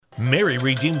Mary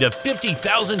redeemed a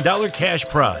 $50,000 cash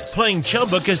prize playing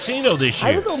Chumba Casino this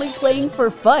year. I was only playing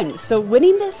for fun, so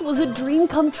winning this was a dream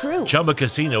come true. Chumba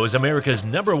Casino is America's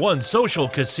 #1 social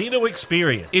casino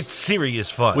experience. It's serious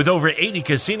fun. With over 80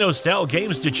 casino-style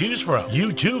games to choose from,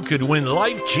 you too could win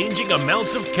life-changing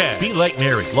amounts of cash. Be like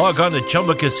Mary. Log on to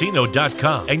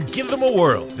ChumbaCasino.com and give them a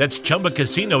whirl. That's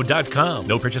ChumbaCasino.com.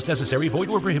 No purchase necessary. Void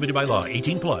where prohibited by law.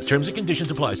 18 plus. Terms and conditions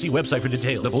apply. See website for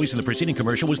details. The voice in the preceding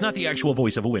commercial was not the actual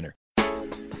voice of a winner.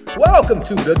 Welcome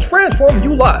to the Transform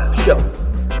You Live show.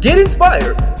 Get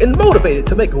inspired and motivated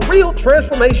to make a real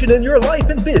transformation in your life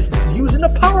and business using the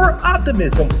power of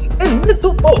optimism and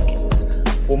mental focus.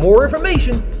 For more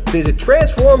information, visit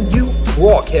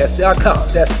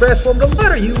TransformUBroadcast.com. That's transform the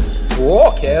letter U,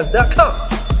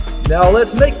 broadcast.com. Now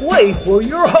let's make way for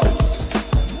your host,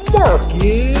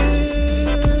 Marcus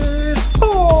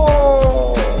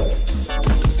Hall.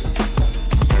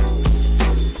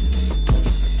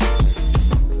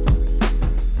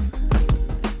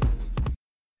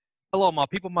 Hello, my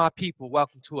people.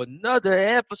 Welcome to another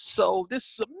episode. This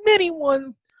is a mini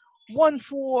one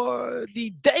for the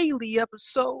daily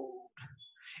episode.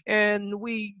 And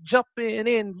we jumping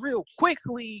in real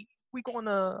quickly. We're going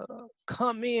to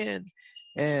come in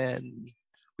and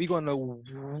we're going to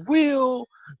wheel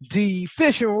the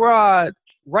fishing rod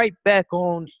right back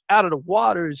on out of the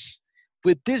waters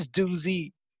with this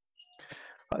doozy.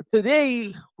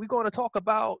 Today, we're going to talk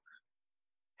about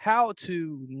how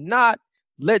to not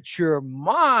let your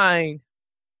mind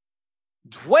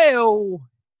dwell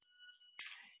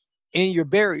in your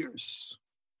barriers.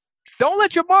 Don't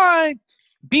let your mind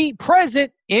be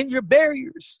present in your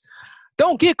barriers.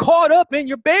 Don't get caught up in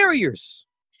your barriers.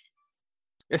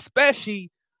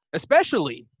 Especially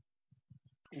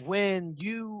when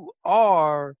you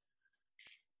are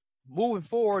moving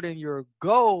forward in your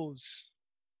goals.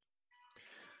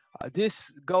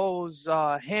 This goes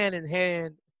hand in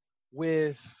hand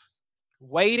with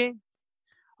waiting.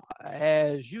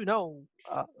 As you know,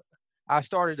 I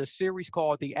started a series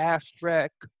called The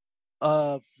Abstract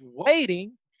of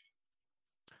Waiting.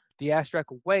 The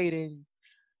Abstract of Waiting.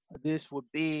 This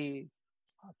would be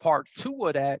part 2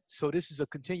 of that. So this is a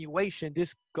continuation.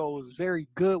 This goes very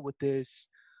good with this.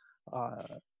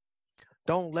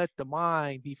 Don't let the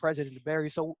mind be present in the barrier.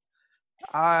 So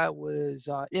I was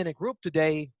in a group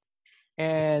today,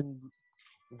 and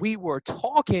we were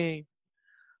talking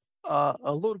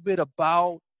a little bit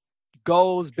about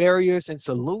goals, barriers, and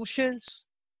solutions.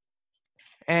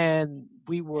 And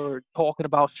we were talking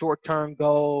about short-term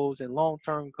goals and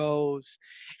long-term goals.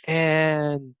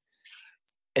 And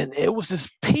it was this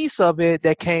piece of it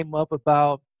that came up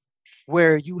about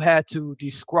where you had to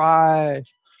describe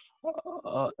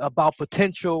about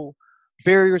potential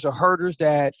barriers or hurdles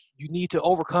that you need to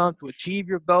overcome to achieve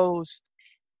your goals.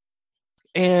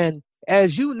 And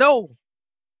as you know,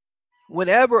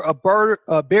 whenever a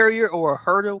barrier or a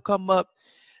hurdle come up,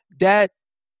 that's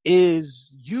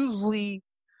usually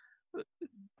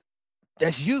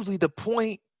the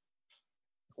point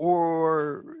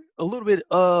or a little bit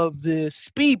of the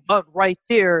speed bump right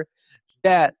there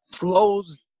that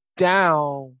slows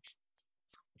down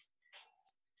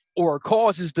or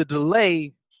causes the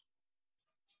delay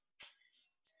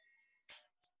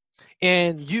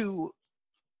in you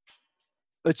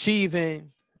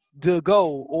achieving the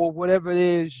goal or whatever it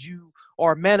is you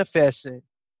are manifesting.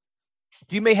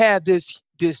 You may have this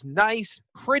nice,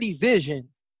 pretty vision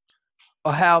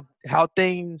of how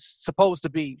things supposed to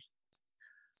be.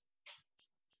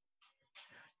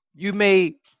 You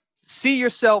may see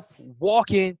yourself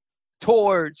walking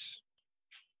towards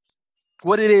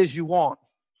what it is you want.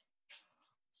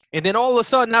 And then all of a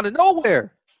sudden, out of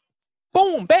nowhere,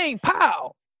 boom, bang,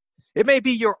 pow. It may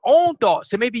be your own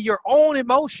thoughts. It may be your own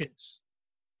emotions.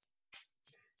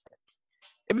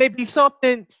 It may be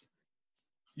something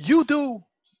you do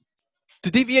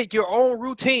to deviate your own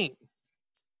routine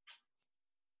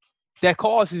that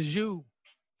causes you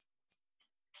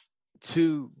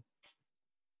to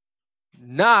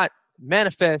not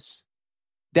manifest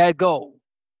that goal.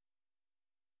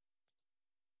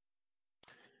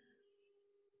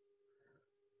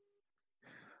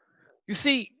 You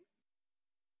see,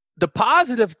 the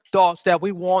positive thoughts that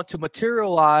we want to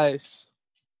materialize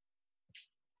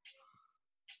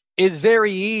is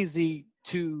very easy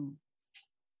to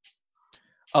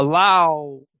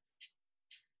allow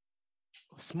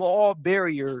small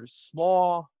barriers,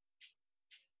 small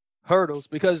hurdles,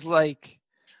 because we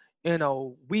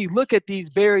look at these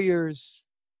barriers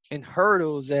and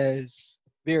hurdles as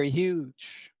very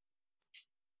huge.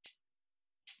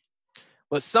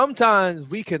 But sometimes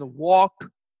we can walk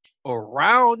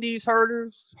around these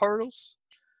hurdles.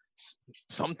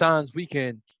 Sometimes we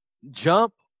can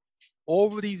jump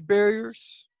over these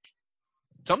barriers.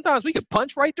 Sometimes we can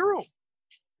punch right through them.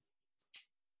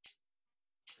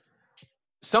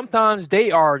 Sometimes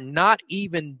they are not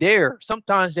even there.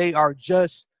 Sometimes they are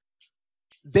just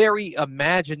very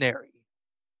imaginary.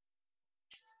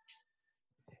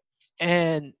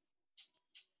 And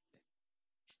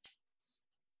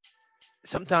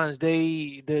sometimes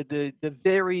the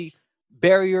very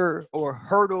barrier or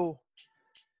hurdle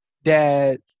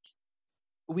that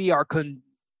we are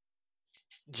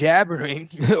jabbering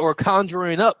or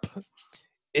conjuring up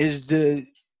is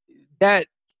that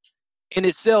in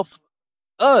itself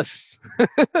us.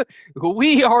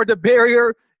 We are the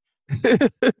barrier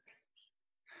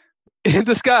in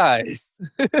disguise.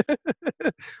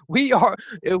 We are.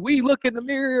 If we look in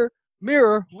the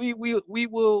mirror, we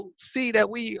will see that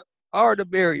we are the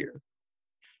barrier,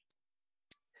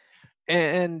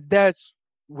 and that's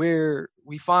where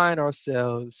we find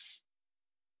ourselves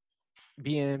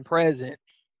being present,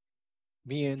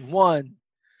 being one,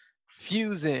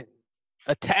 fusing,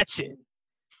 attaching,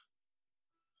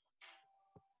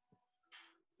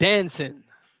 dancing,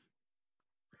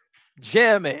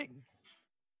 jamming,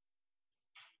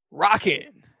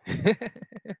 rocking,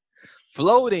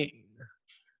 floating,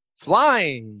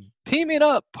 flying, teaming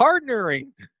up, partnering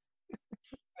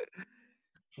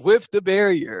with the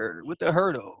barrier, with the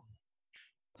hurdle,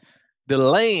 the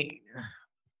lane.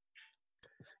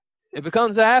 It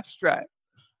becomes the abstract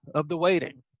of the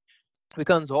waiting. It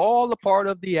becomes all a part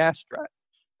of the abstract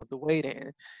of the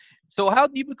waiting. So how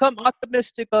do you become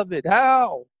optimistic of it?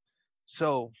 How?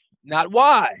 So not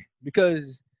why,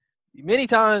 because many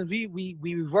times we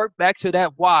revert back to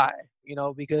that why,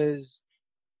 because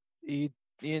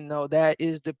that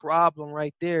is the problem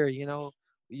right there.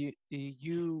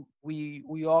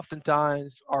 We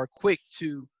oftentimes are quick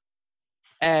to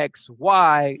ask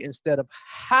why instead of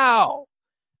how.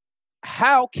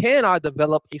 How can I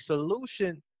develop a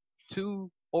solution to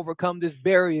overcome this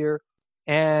barrier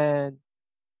and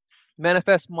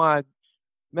manifest my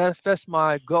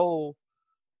goal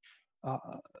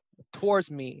uh,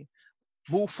 towards me?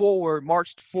 Move forward,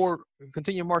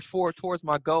 continue to march forward towards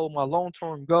my goal, my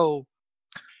long-term goal.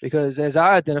 Because as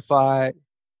I identified,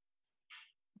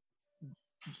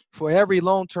 for every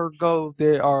long-term goal,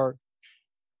 there are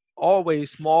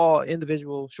always small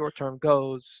individual short-term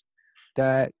goals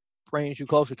that brings you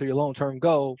closer to your long-term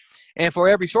goal. And for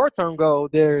every short-term goal,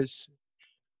 there's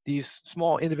these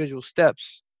small individual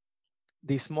steps,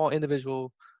 these small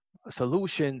individual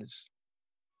solutions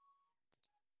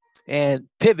and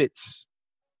pivots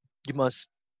you must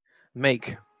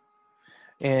make.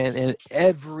 And in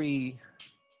every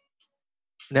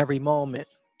moment.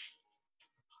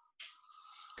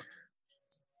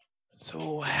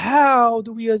 So how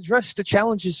do we address the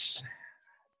challenges?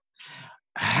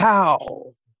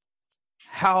 How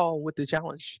with the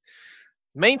challenge?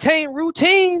 Maintain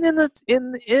routine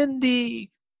in the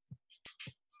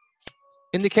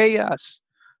chaos.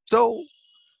 So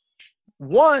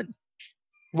one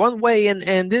way,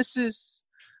 and this is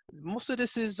most of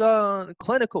this is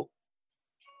clinical.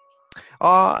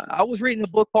 I was reading a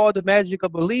book called The Magic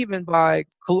of Believing by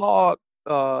Claude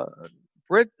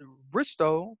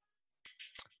Bristow.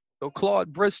 So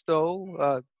Claude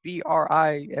Bristow, Bristol.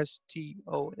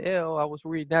 I was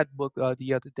reading that book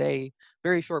the other day.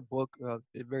 Very short book,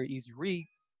 very easy read.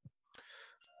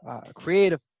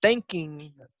 Creative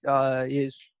thinking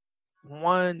is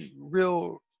one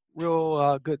real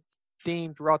good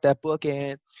theme throughout that book,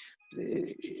 and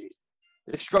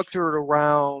it's structured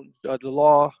around the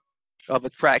law of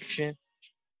attraction.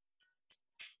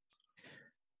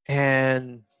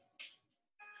 And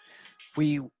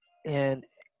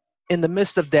in the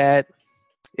midst of that,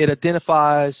 it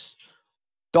identifies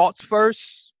thoughts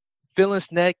first,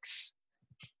 feelings next,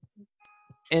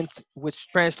 and which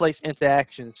translates into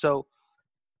action. So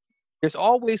there's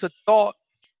always a thought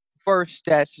first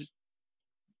that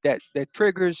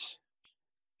triggers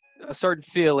a certain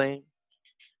feeling,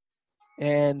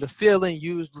 and the feeling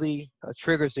usually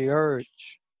triggers the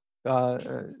urge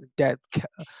that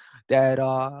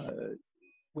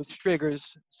which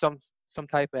triggers some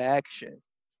type of action.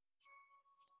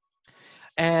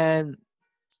 And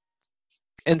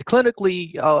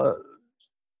clinically,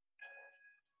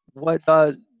 what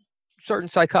certain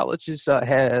psychologists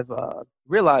have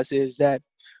realized is that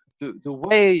the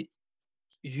way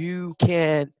you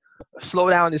can slow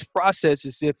down this process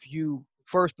is if you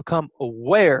first become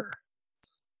aware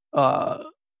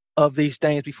of these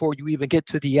things before you even get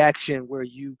to the action where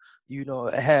you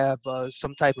have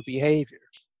some type of behavior.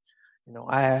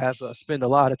 I have spent a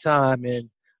lot of time in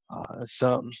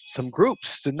some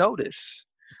groups to notice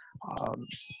Um,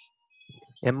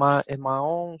 in my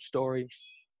own story,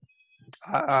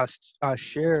 I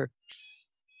share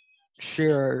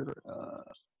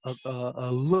a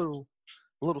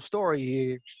little story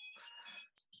here.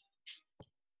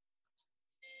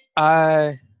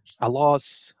 I I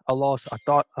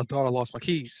thought I lost my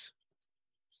keys.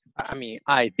 I mean,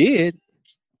 I did,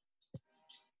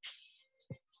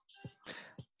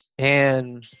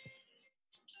 and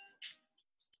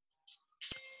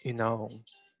you know,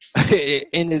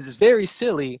 and it's very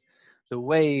silly the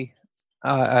way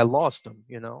I lost them.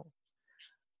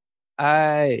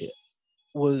 I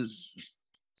was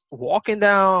walking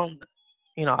down.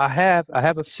 I have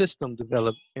a system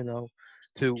developed.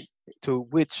 To to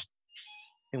which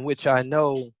in which I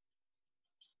know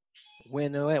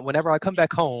whenever I come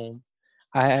back home,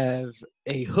 I have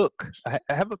a hook. I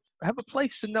have a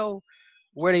place to know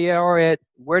where they are at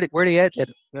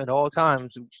all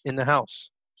times in the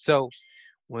house. So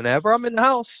whenever I'm in the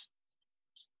house,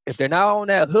 if they're not on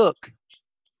that hook,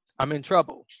 I'm in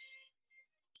trouble.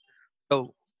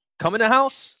 So come in the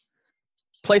house,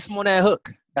 place them on that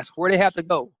hook. That's where they have to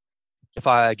go. If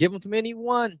I give them to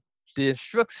anyone, the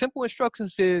simple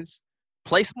instructions is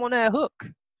place them on that hook.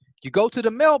 You go to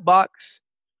the mailbox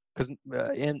because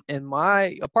in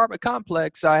my apartment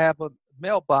complex, I have a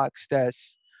mailbox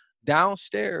that's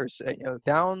downstairs,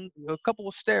 down a couple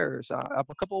of stairs. I have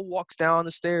a couple of walks down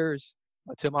the stairs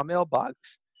to my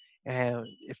mailbox. And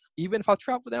even if I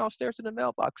travel downstairs to the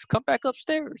mailbox, come back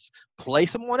upstairs,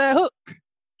 place them on that hook.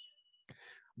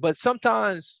 But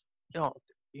sometimes, you know,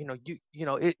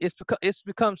 it's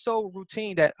become so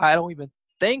routine that I don't even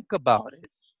think about it.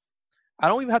 I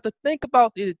don't even have to think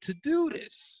about it to do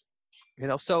this.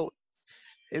 So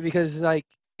because like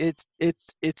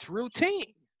it's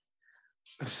routine.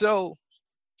 So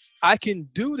I can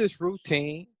do this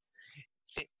routine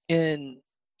in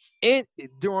in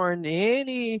during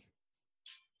any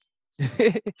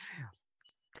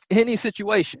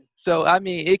situation. So I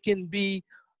mean, it can be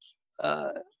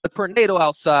uh, a tornado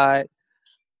outside.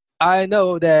 I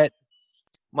know that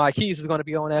my keys is going to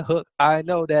be on that hook. I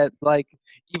know that like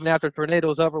even after the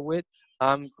tornado's over with,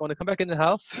 I'm going to come back in the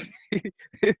house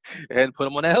and put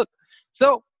them on that hook.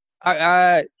 So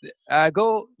I I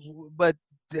go, but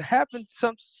it happened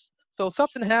so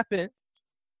something happened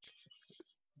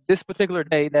this particular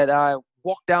day that I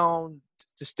walked down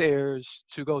the stairs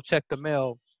to go check the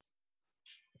mail,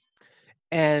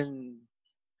 and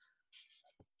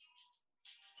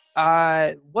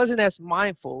I wasn't as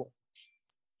mindful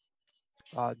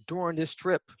during this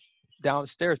trip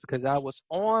downstairs because I was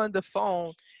on the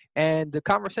phone, and the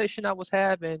conversation I was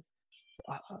having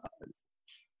uh,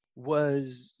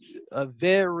 was a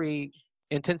very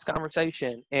intense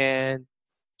conversation, and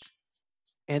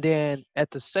then at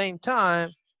the same time,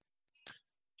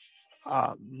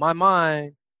 my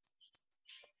mind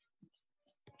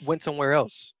went somewhere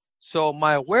else. So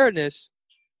my awareness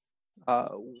uh,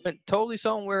 went totally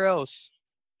somewhere else,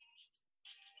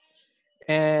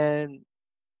 and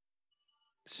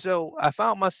so I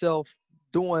found myself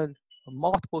doing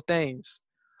multiple things.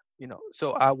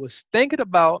 So I was thinking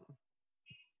about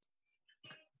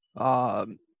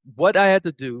um, what I had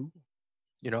to do,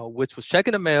 which was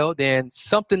checking the mail, then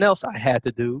something else I had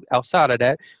to do outside of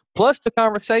that, plus the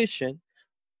conversation.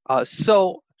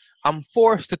 So I'm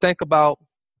forced to think about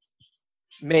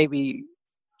maybe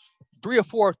three or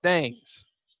four things,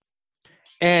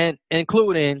 and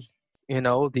including,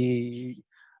 the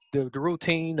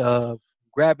routine of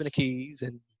grabbing the keys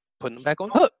and putting them back on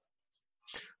the hook.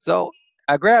 So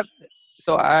I grabbed.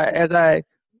 So as I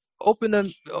opened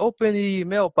the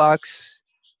mailbox,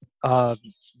 uh,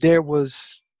 there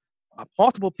was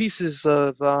multiple pieces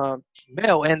of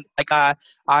mail, and like I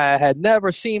had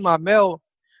never seen my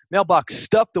mailbox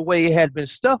stuffed the way it had been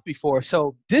stuffed before.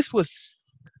 So this was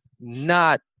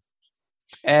not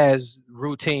as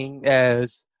routine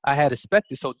as I had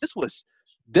expected. So this was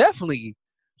definitely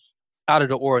out of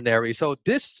the ordinary. So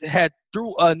this had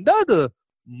threw another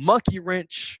monkey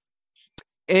wrench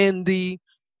in the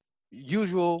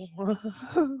usual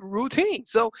routine.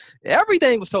 So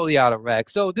everything was totally out of whack.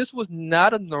 So this was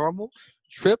not a normal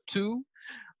trip to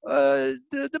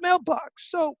the mailbox.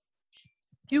 So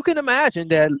you can imagine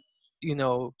that, you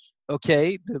know,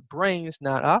 okay, the brain's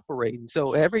not operating.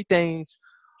 So everything's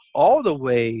all the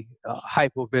way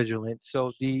hypervigilant.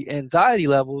 So the anxiety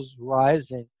levels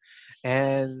rising,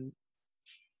 and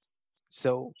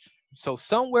so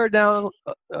somewhere down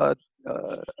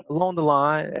along the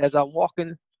line, as I'm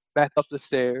walking back up the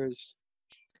stairs,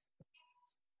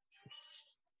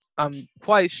 I'm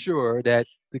quite sure that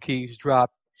the keys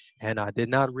dropped, and I did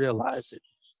not realize it.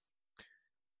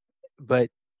 But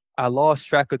I lost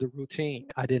track of the routine.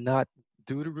 I did not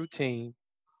do the routine.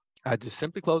 I just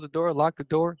simply closed the door, locked the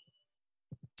door,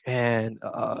 and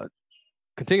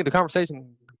continued the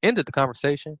conversation. Ended the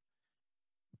conversation.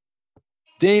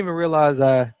 Didn't even realize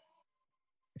I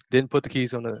didn't put the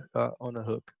keys on the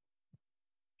hook.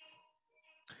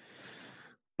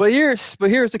 But here's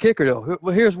the kicker though.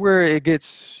 Well, here's where it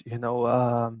gets,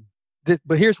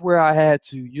 but here's where I had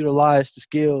to utilize the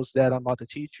skills that I'm about to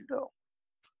teach you though.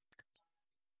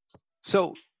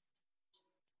 So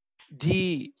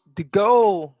the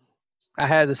goal I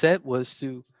had to set was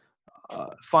to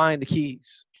find the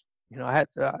keys. I had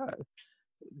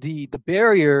the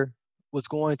barrier was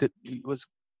going to was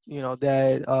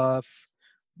that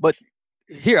but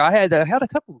here I had a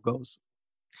couple of goals.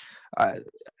 I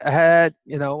had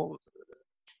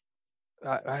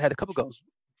I had a couple of goals.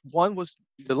 One was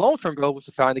the long-term goal was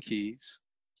to find the keys.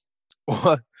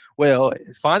 Well,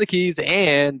 find the keys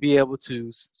and be able to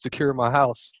secure my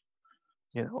house,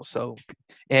 so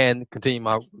and continue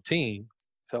my routine.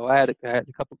 So I had a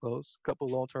couple goals, a couple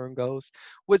long-term goals,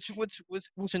 which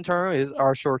in turn is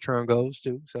our short-term goals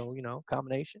too. So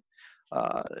combination.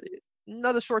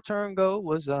 Another short-term goal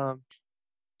was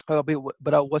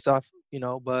but I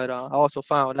I also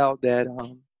found out that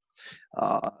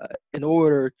in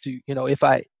order to if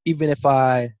I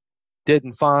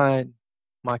didn't find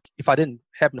if I didn't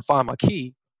happen to find my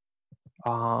key,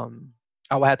 I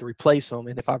would have to replace them,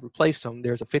 and if I replace them,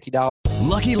 there's a $50.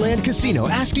 Lucky Land Casino,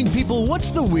 asking people, what's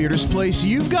the weirdest place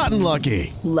you've gotten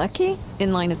lucky? Lucky?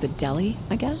 In line at the deli,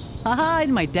 I guess? Aha,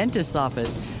 in my dentist's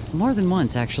office. More than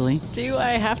once, actually. Do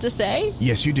I have to say?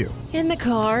 Yes, you do. In the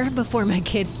car before my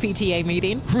kids' PTA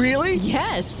meeting. Really?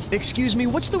 Yes. Excuse me,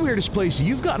 what's the weirdest place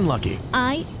you've gotten lucky?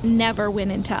 I never win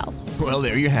and tell. Well,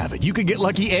 there you have it. You can get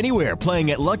lucky anywhere,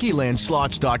 playing at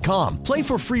LuckyLandSlots.com. Play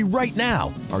for free right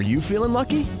now. Are you feeling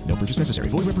lucky? No purchase necessary.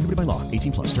 Void where prohibited by law.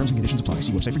 18 plus. Terms and conditions apply.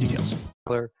 See website for details.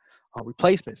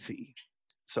 Replacement fee.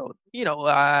 So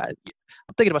I'm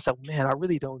thinking to myself, man, I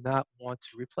really do not want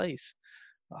to replace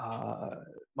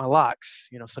my locks.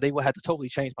 So they would have to totally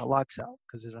change my locks out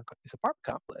because it's an apartment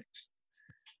complex.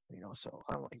 So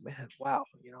I'm like, man, wow.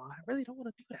 I really don't want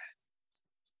to do that.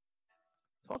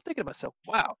 So I'm thinking to myself,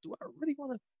 wow, do I really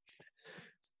want to?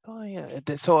 Oh yeah.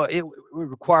 So it would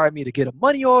require me to get a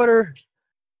money order.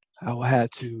 I would have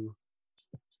to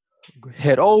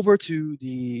head over to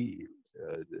the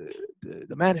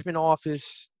management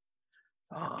office,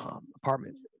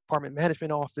 apartment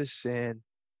management office, and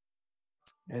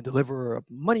deliver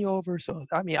money over. So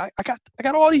I mean, I got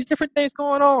all these different things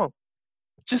going on.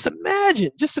 Just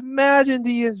imagine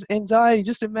the anxiety.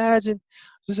 Just imagine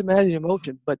the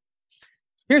emotion. But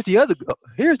here's the other goal.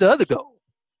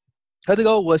 The other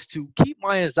goal was to keep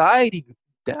my anxiety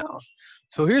down.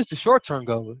 So here's the short-term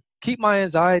goal: keep my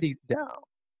anxiety down.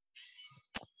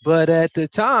 But at the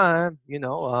time,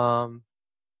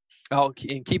 I'll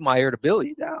keep my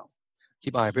irritability down.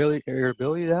 Keep my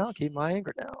irritability down. Keep my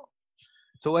anger down.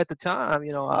 So at the time,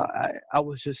 I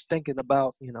was just thinking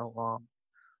about,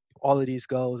 all of these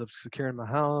goals of securing my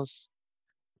house,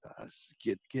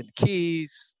 getting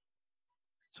keys.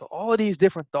 So all of these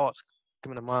different thoughts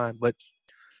coming to mind.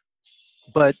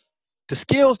 But the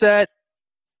skills that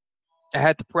I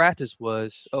had to practice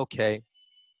was, okay,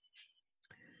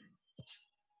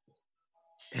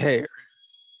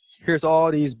 here's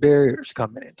all these barriers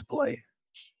coming into play.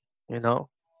 I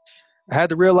had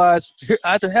to realize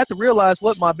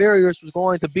what my barriers was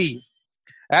going to be.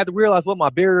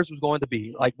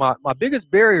 Like my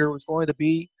biggest barrier was going to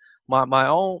be my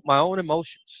own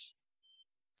emotions.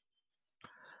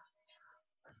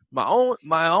 My own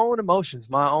emotions,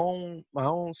 my own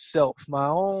self, my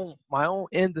own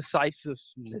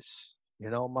indecisiveness,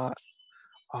 my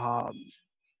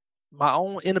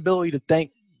own inability to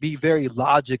be very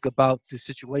logic about the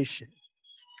situation,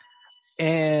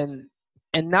 and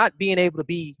not being able to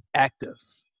be active.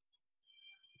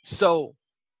 So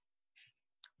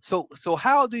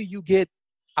how do you get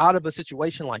out of a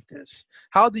situation like this?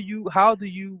 How do you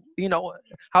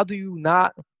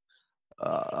not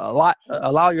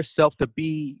allow yourself to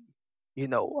be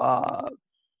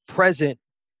present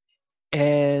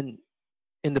and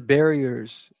in the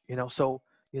barriers? So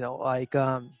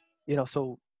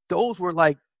those were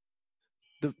like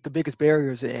the biggest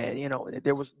barriers, and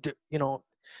there was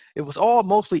it was all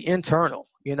mostly internal,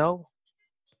 because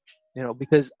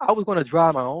I was going to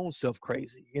drive my own self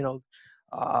crazy. The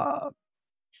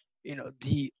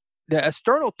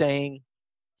external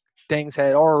things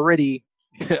had already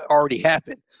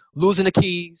happened. Losing the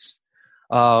keys,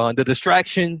 the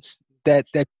distractions that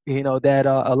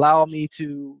allowed me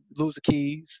to lose the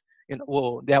keys.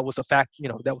 That was a fact.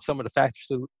 That was some of the factors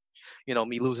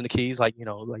me losing the keys, like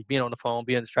being on the phone,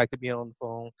 being distracted, being on the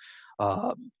phone,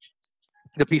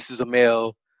 the pieces of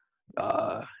mail,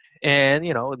 and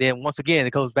then once again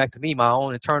it goes back to me, my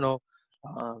own internal,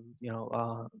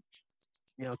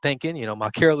 thinking, my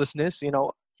carelessness,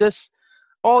 just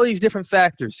all these different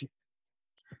factors,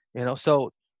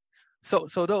 so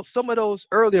those, some of those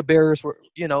earlier barriers were,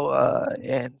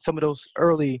 and some of those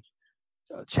early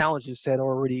challenges that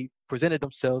already presented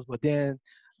themselves, but then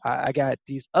I got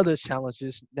these other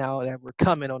challenges now that were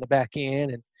coming on the back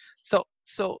end, and so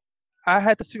I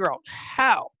had to figure out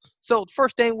how. So the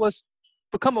first thing was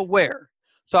become aware.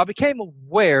 So I became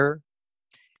aware,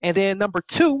 and then number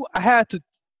two, I had to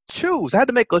choose. I had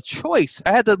to make a choice.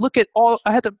 I had to look at all.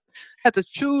 I had to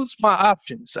choose my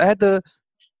options. I had to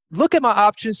look at my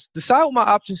options, decide what my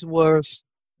options was,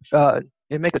 and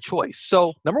make a choice.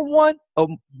 So number one,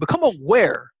 become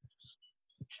aware.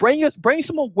 Bring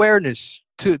some awareness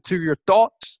to your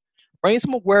thoughts. Bring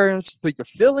some awareness to your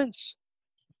feelings.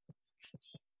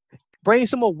 Bring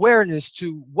some awareness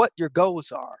to what your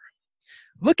goals are.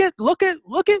 Take an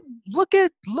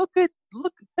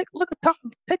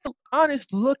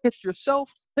honest look at yourself.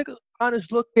 Take an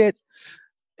honest look at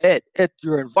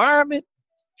your environment.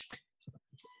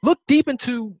 Look deep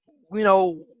into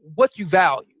what you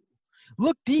value.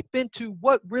 Look deep into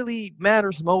what really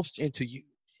matters most into you,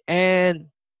 and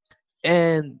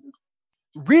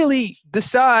really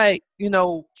decide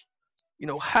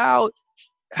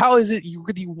how is it you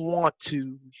really want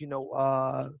to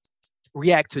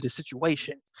react to the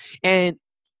situation, and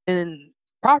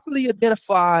properly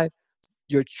identify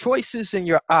your choices and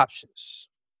your options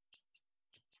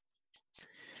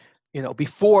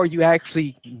before you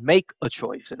actually make a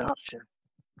choice, an option.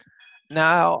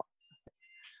 Now,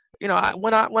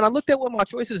 when I looked at what my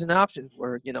choices and options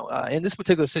were, in this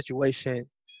particular situation,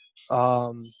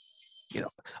 a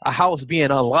house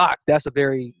being unlocked, that's a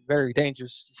very, very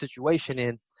dangerous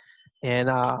situation. And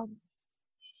I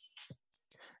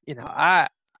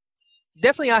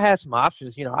definitely, I had some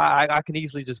options. I can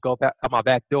easily just go back out my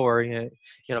back door,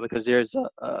 because there's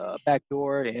a back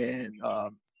door, and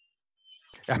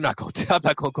I'm not going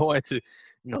to go into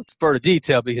further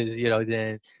detail, because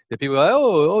then the people are like,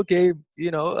 oh, okay,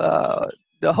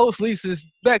 the host leaves his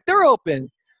back door open.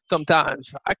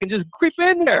 Sometimes I can just creep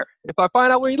in there if I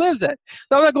find out where he lives at.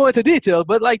 So I'm not going into detail,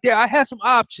 but I had some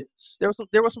options. There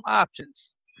were some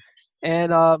options,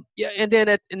 and and then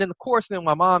of course, then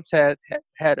my mom's has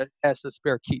a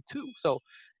spare key too. So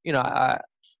I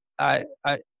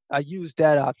used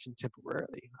that option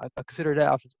temporarily. I considered that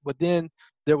option, but then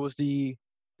there was the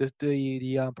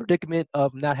predicament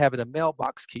of not having a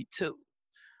mailbox key too.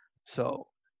 So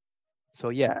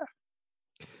yeah.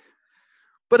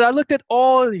 But I looked at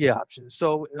all the options.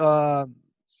 So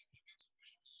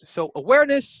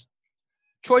awareness,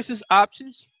 choices,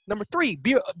 options. Number three,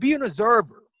 be an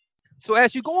observer. So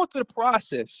as you're going through the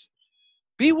process,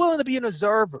 be willing to be an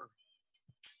observer.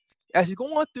 As you're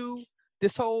going through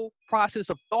this whole process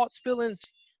of thoughts, feelings,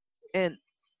 and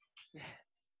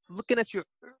looking at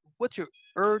what your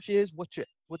urge is, what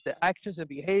the actions and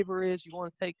behavior is you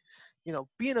want to take,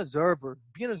 be an observer.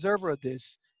 Be an observer of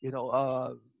this,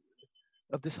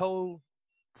 of this whole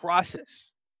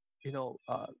process.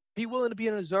 Be willing to be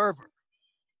an observer.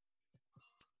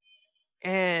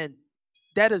 And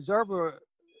that observer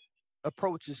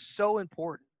approach is so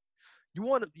important. You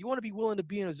want to be willing to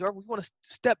be an observer. You want to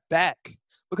step back,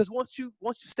 because once you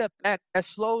step back, that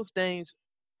slows things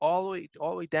all the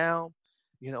way down.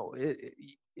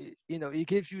 It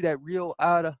gives you that real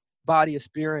out of body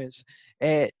experience,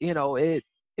 and it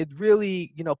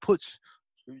really puts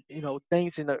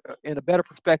things in a better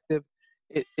perspective.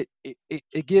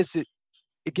 It gives you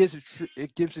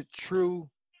true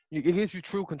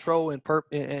control and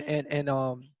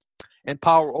and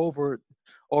power over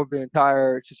the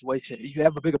entire situation. You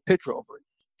have a bigger picture over it,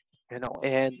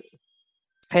 and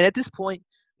at this point,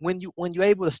 when you're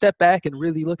able to step back and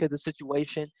really look at the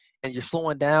situation, and you're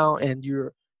slowing down, and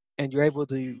you're able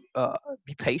to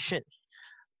be patient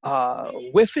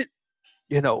with it,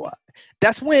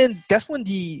 that's when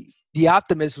the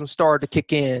optimism started to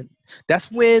kick in.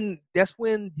 That's when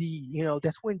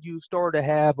you start to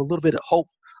have a little bit of hope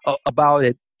about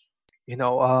it,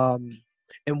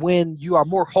 and when you are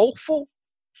more hopeful,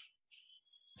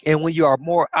 and when you are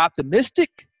more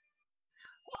optimistic,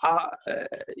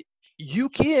 you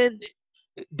can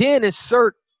then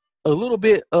insert a little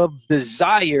bit of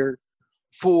desire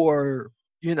for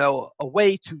a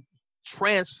way to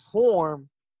transform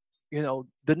the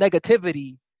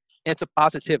negativity into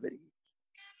positivity.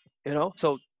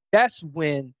 So that's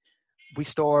when we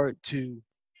start to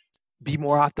be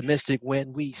more optimistic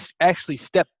when we actually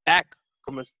step back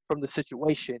from the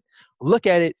situation, look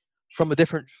at it from a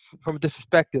different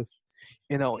perspective.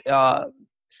 You know,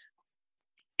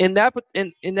 in that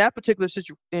particular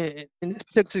in this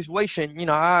particular situation, you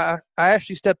know, I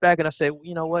actually stepped back and I said,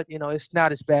 you know what, you know, it's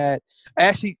not as bad. I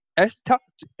actually talked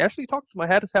to had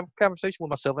to have a conversation with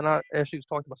myself, and I actually was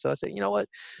talking to myself. I said, you know what,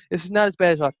 this is not as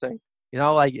bad as I think. You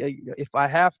know, like if I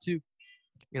have to,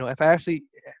 you know, if I actually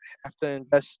have to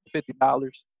invest $50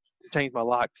 to change my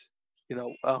locks, you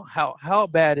know, how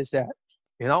bad is that?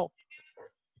 You know,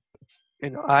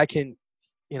 I can,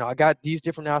 you know, I got these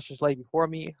different options laid before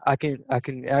me. I can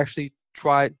actually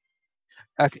try.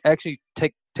 I can actually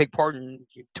take part in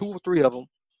 2 or 3 of them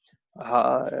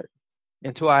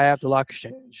until I have the lock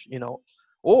exchange. You know,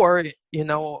 or you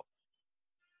know,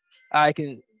 I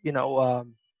can, you know,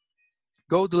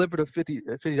 go deliver the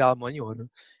 $50 money order,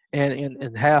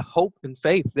 and have hope and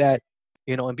faith that,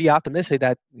 you know, and be optimistic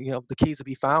that, you know, the keys will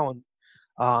be found.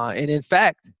 And in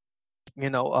fact, you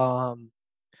know,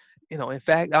 in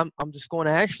fact, I'm just going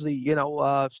to actually, you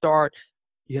know, start,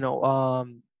 you know,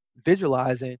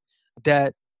 visualizing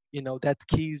that, you know, that the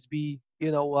keys be,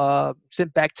 you know,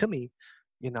 sent back to me,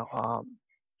 you know,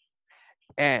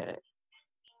 and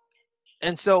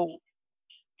so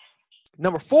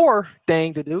number 4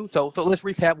 thing to do. So let's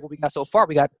recap what we got so far.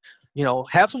 We got, you know,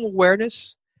 have some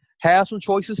awareness, have some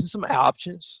choices and some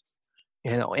options,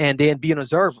 you know, and then be an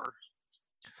observer.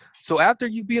 So after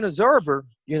you be an observer,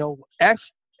 you know,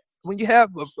 when you have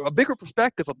a bigger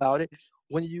perspective about it,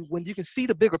 when you can see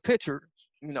the bigger picture,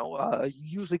 you know,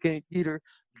 you usually can either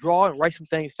draw and write some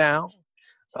things down,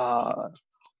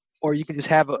 or you can just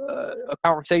have a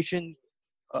conversation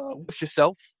with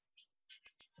yourself.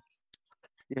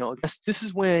 You know, this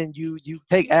is when you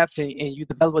take action and you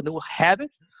develop a new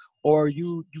habit, or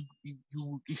you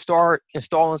start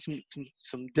installing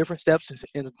some different steps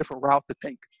in a different route to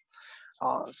take.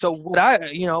 So what I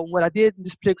did in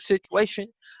this particular situation,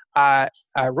 I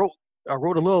wrote a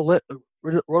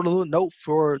little note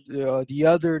for the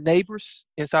other neighbors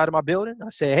inside of my building. I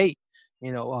said, hey,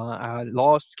 you know, I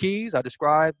lost keys. I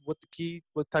described what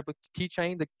type of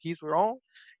keychain the keys were on,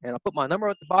 and I put my number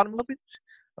at the bottom of it.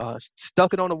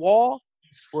 Stuck it on the wall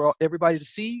for everybody to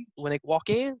see when they walk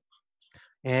in,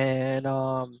 and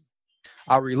I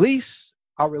release,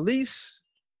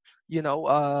 you know,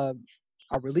 I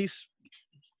release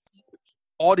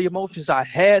all the emotions I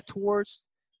had towards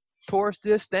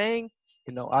this thing.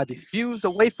 You know, I diffused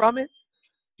away from it.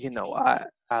 You know, I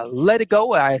let it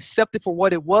go. I accepted for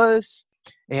what it was,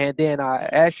 and then I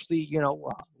actually, you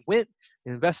know, went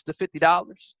and invested the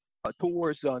 $50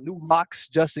 towards new locks,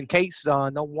 just in case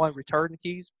no one returned the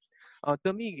keys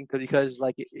to me, because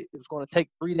like it was going to take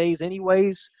 3 days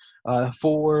anyways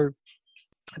for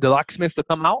the locksmith to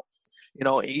come out. You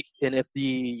know, and if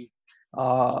the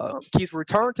keys were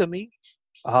returned to me,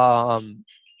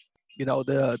 you know,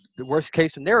 the worst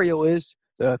case scenario is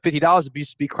the $50 would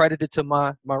be credited to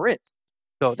my rent.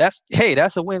 So that's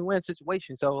a win-win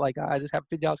situation. So like I just have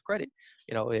 $50 credit.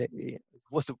 You know,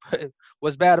 what's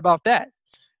bad about that?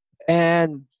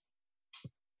 And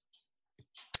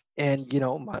you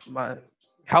know, my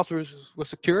house was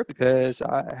secure because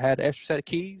I had an extra set of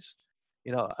keys.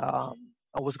 You know, I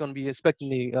was going to be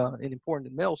expecting an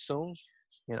important mail soon.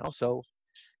 You know, so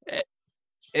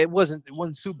it wasn't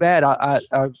too bad. I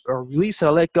released and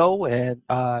I let go, and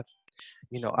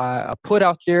you know, I put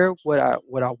out there what I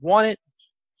wanted,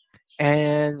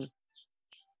 and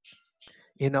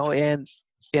you know, and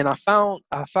I found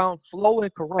flow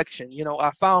and correction. You know,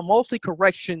 I found mostly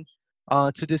correction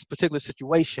to this particular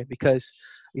situation because,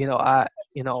 you know, I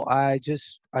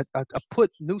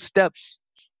put new steps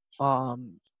to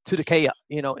the chaos,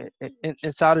 you know,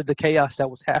 inside of the chaos that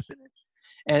was happening,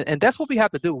 and that's what we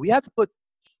have to do. We have to put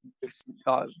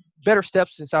better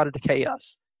steps inside of the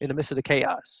chaos, in the midst of the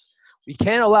chaos. We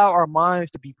can't allow our minds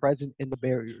to be present in the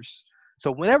barriers.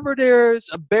 So whenever there's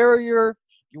a barrier,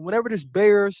 whenever there's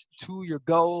barriers to your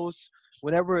goals,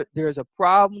 whenever there's a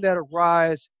problem that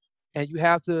arises and you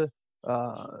have to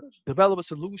develop a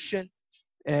solution,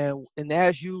 and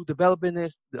as you developing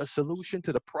a solution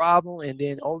to the problem, and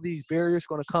then all these barriers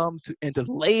going to come and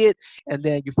delay it, and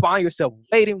then you find yourself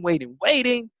waiting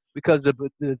because the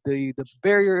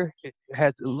barrier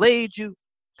has delayed you.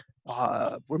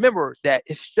 Remember that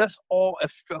it's just all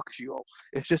obstructional.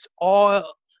 It's just all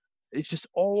an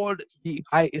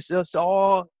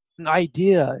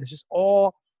idea. It's just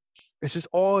all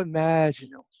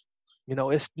imaginal. You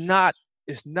know, it's not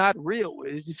real.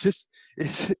 It's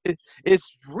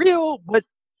real, but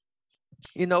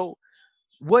you know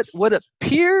what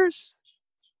appears,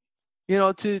 you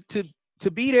know, to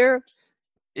be there,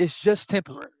 it's just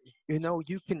temporary. You know,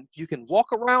 you can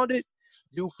walk around it,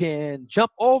 you can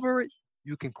jump over it,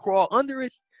 you can crawl under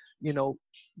it. You know,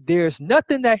 there's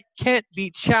nothing that can't be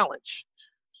challenged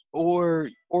or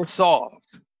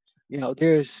solved. You know,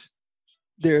 there's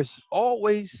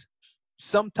always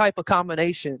some type of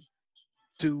combination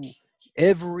to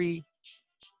every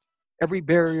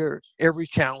barrier, every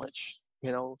challenge.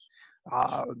 You know,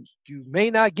 you may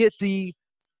not get the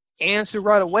answer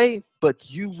right away, but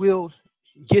you will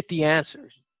get the answer.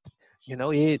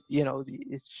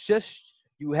 It's just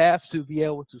you have to be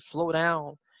able to slow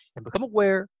down and become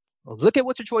aware, look at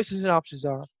what your choices and options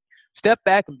are, step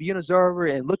back and be an observer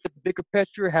and look at the bigger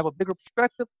picture, have a bigger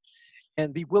perspective,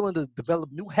 and be willing to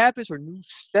develop new habits or new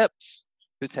steps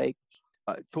to take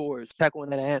towards tackling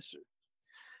that answer.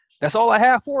 That's all I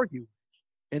have for you.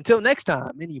 Until next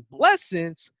time, many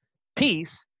blessings,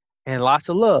 peace, and lots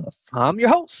of love. I'm your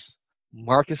host,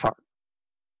 Marcus Hart.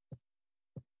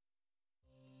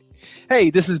 Hey,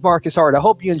 this is Marcus Hart. I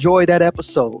hope you enjoyed that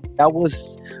episode. That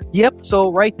was the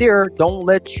episode right there. Don't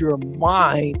let your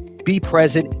mind be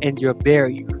present in your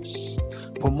barriers.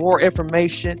 For more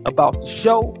information about the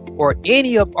show or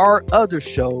any of our other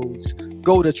shows,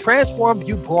 go to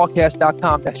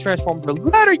transformubroadcast.com. That's transform the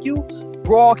letter U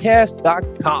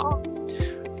broadcast.com.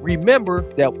 Remember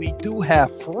that we do have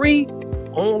free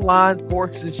online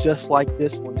courses just like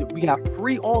this one. We have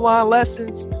free online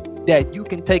lessons that you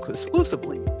can take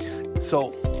exclusively.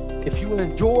 So if you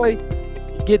enjoy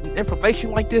getting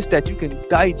information like this that you can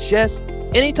digest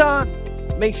anytime,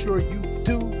 make sure you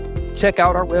do check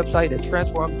out our website at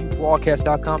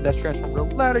transformubroadcast.com. That's transform the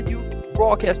letter U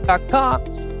broadcast.com.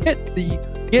 Hit the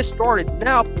Get Started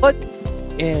Now button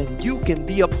and you can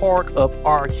be a part of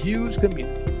our huge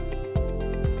community.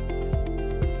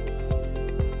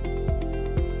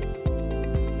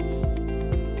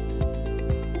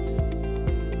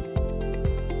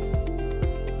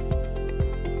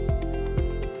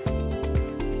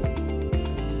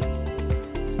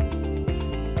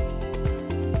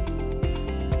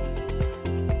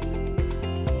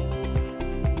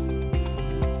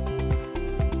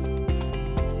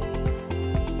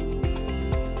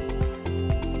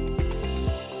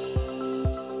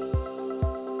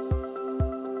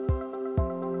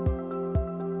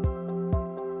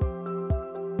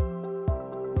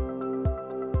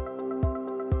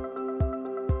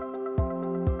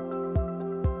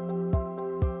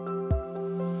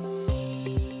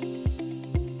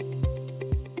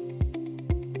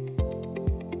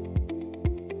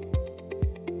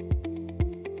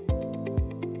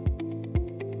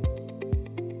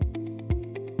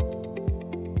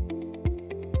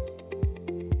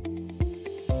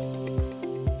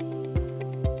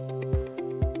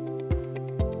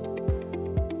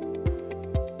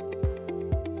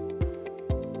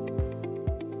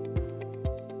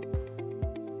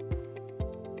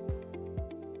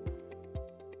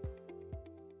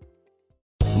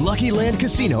 Lucky Land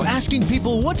Casino, asking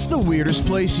people, what's the weirdest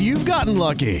place you've gotten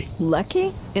lucky?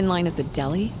 Lucky? In line at the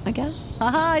deli, I guess?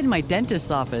 Aha, in my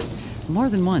dentist's office. More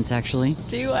than once, actually.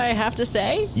 Do I have to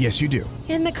say? Yes, you do.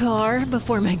 In the car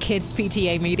before my kids'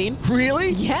 PTA meeting.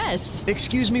 Really? Yes.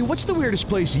 Excuse me, what's the weirdest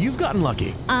place you've gotten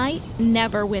lucky? I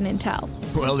never win and tell.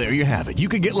 Well, there you have it. You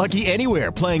can get lucky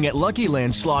anywhere, playing at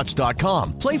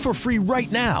LuckyLandSlots.com. Play for free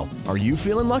right now. Are you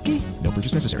feeling lucky? No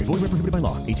purchase necessary. Void where prohibited by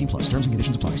law. 18+. Terms and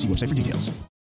conditions apply. See website for details.